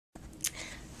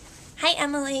Hi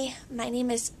Emily, my name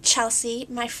is Chelsea.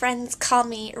 My friends call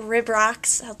me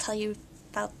Ribrocks. I'll tell you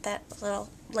about that a little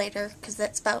later because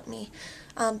that's about me.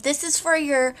 This is for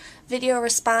your video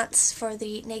response for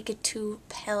the Naked 2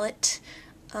 palette.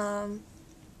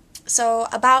 So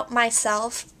about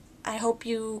myself, I hope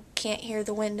you can't hear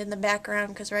the wind in the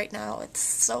background because right now it's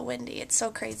so windy, it's so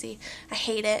crazy. I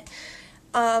hate it.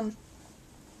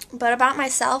 But about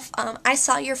myself, I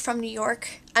saw you're from New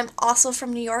York. I'm also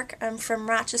from New York. I'm from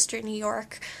Rochester, New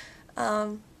York,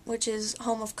 which is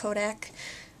home of Kodak.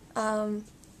 I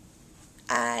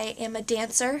am a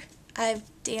dancer. I've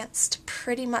danced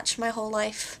pretty much my whole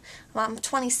life. I'm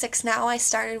 26 now. I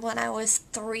started when I was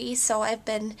 3, so I've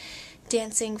been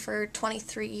dancing for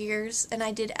 23 years, and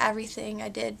I did everything. I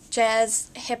did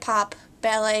jazz, hip-hop,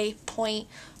 ballet, point,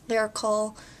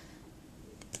 lyrical,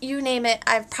 you name it,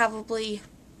 I've probably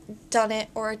done it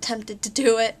or attempted to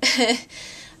do it.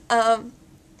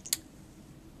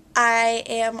 I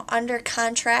am under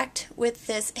contract with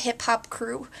this hip-hop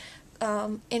crew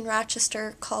in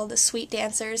Rochester called the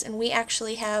Sweetbeautyx, and we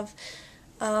actually have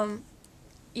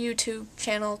YouTube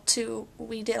channel too.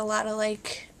 We did a lot of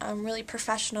really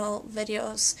professional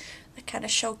videos that kind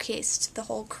of showcased the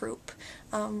whole group.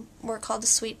 We're called the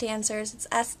Sweetbeautyx. It's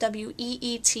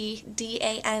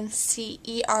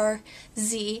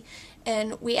SWEETDANCERZ,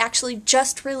 and we actually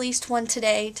just released one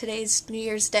today. Today's New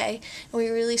Year's Day, and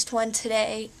we released one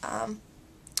today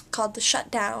called The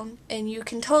Shutdown, and you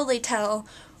can totally tell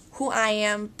who I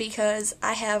am because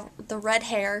I have the red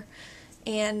hair,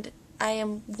 and I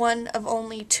am one of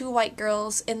only 2 white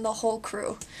girls in the whole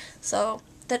crew, so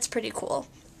that's pretty cool.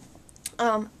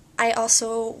 I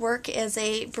also work as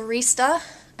a barista.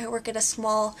 I work at it's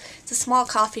a small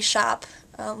coffee shop,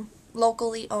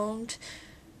 locally owned.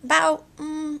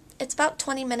 It's about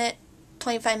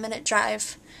 25-minute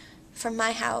drive from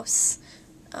my house.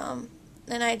 And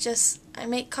I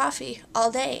make coffee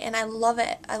all day, and I love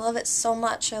it. I love it so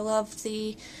much. I love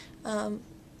the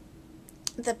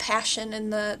passion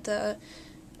and the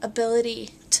ability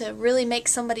to really make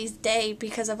somebody's day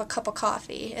because of a cup of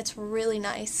coffee. It's really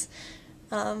nice.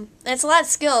 And it's a lot of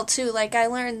skill too. Like, I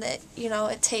learned that,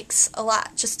 it takes a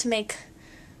lot just to make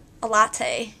a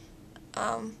latte.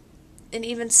 And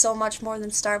even so much more than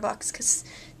Starbucks, because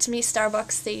to me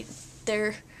Starbucks, they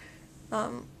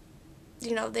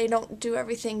don't do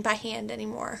everything by hand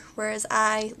anymore, whereas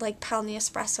I pound the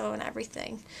espresso and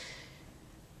everything.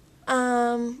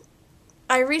 I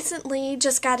recently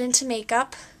just got into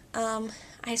makeup.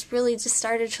 I really just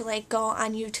started to go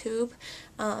on YouTube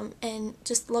and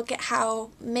just look at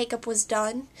how makeup was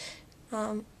done,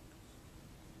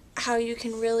 how you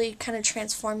can really kind of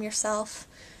transform yourself.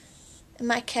 And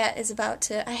my cat is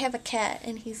I have a cat,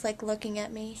 and he's looking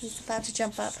at me. He's about to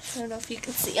jump up. I don't know if you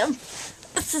can see him.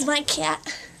 This is my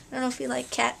cat. I don't know if you like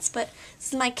cats, but this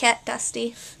is my cat,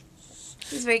 Dusty.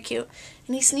 He's very cute.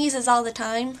 And he sneezes all the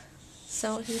time,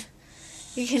 so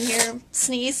you can hear him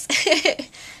sneeze. Get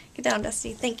down,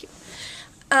 Dusty. Thank you.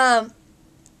 But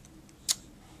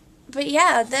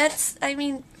yeah,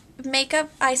 makeup,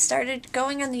 I started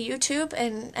going on the YouTube,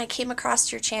 and I came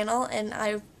across your channel, and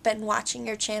I've been watching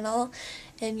your channel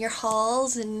and your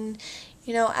hauls and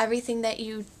everything that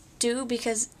you do,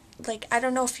 because I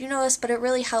don't know if you know this, but it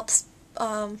really helps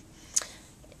for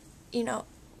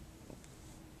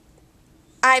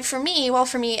me,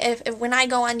 when I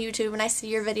go on YouTube and I see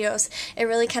your videos, it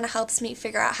really kind of helps me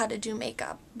figure out how to do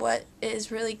makeup, what is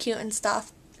really cute and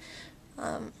stuff.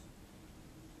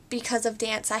 Because of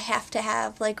dance, I have to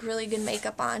have really good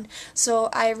makeup on,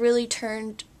 so I really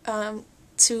turned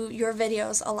to your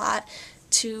videos a lot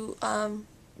to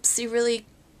see really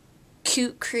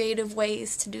cute, creative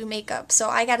ways to do makeup. So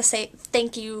I gotta say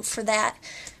thank you for that.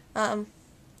 And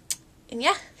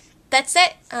yeah, that's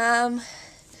it.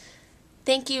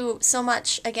 Thank you so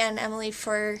much again, Emily,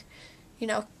 for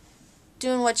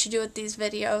doing what you do with these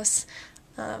videos.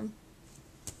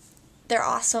 They're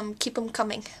awesome. Keep them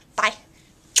coming. Bye.